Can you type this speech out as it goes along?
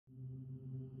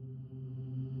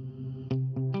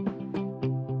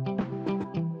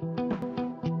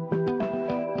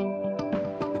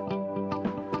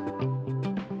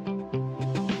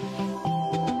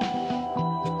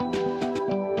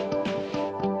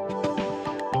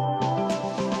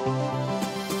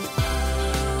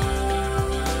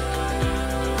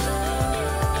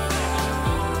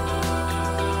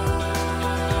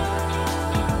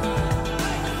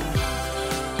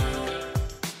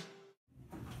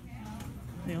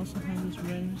They also have this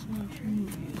random selection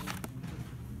of movies.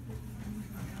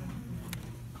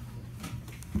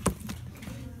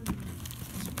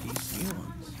 Some PC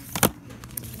ones.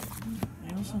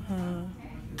 They also have,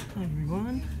 hi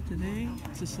everyone, today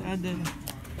it's a sad day.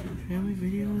 Family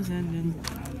videos ending,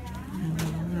 and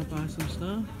I'm gonna buy some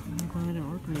stuff. I'm gonna buy the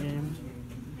Orca games.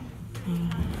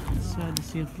 It's sad to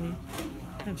see a place.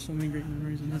 I have so many great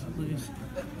memories in this place.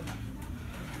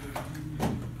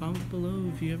 Comment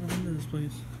below if you ever been to this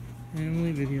place.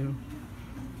 Family video.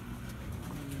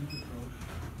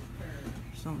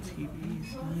 Some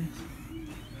TVs, nice.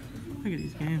 Look at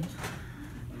these games.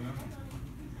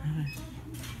 Nice.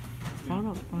 I thought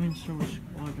about buying Star Wars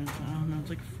Squadrons. I don't know, it's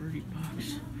like $30.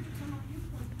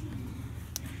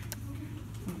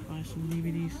 I'll buy some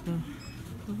DVD stuff.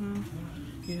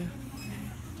 Yeah.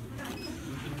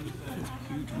 It's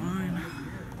a huge line.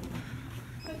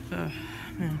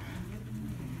 Man.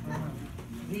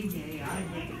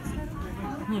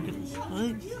 Look at this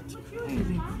place. It's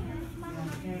crazy.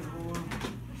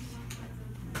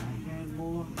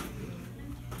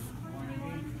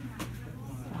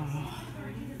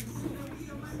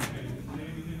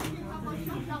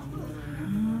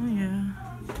 Yeah.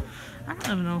 I have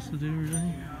nothing else to do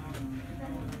really.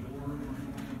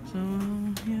 So,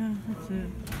 yeah, that's it.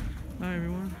 Bye,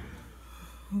 everyone.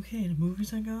 Okay, the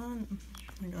movies I got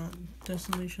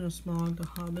Destination of Smog, The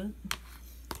Hobbit.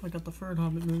 I got the third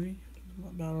Hobbit movie,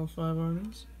 Battle of Five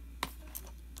Armies.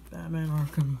 Batman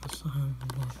Arkham Asylum,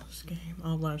 I love this game.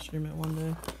 I'll live stream it one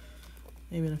day,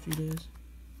 maybe in a few days.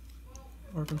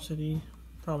 Arkham City,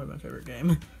 probably my favorite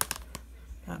game.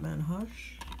 Batman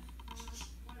Hush.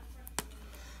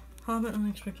 Hobbit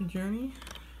Unexpected Journey.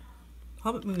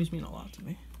 Hobbit movies mean a lot to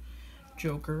me.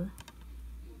 Joker.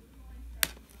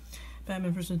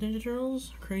 Batman vs. Ninja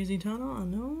Turtles. Crazy Tunnel, I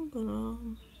know, but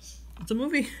it's a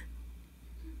movie.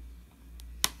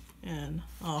 And,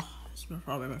 it's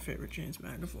probably my favorite James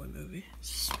McAvoy movie.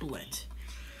 Split.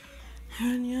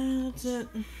 And yeah, that's it.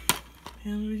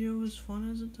 And the video was fun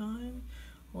as a time.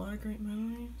 A lot of great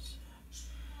memories.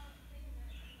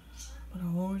 But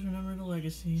I'll always remember the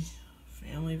legacy.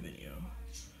 Family video.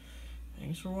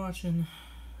 Thanks for watching.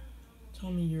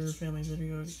 Tell me your family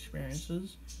video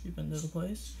experiences. You've been to the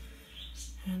place.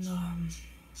 And,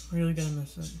 really gonna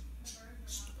miss it.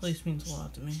 The place means a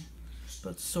lot to me.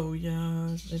 But so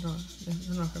yeah, they're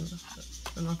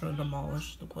not gonna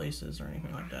demolish the places or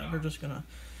anything like that. They're just gonna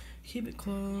keep it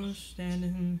closed, stand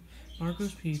in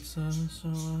Marco's Pizza.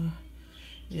 So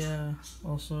yeah.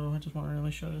 Also, I just want to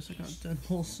really show this. I got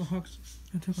Deadpool socks.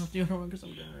 I took off the other one because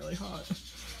I'm getting really hot.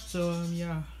 So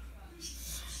yeah.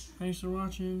 Thanks for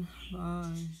watching.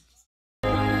 Bye.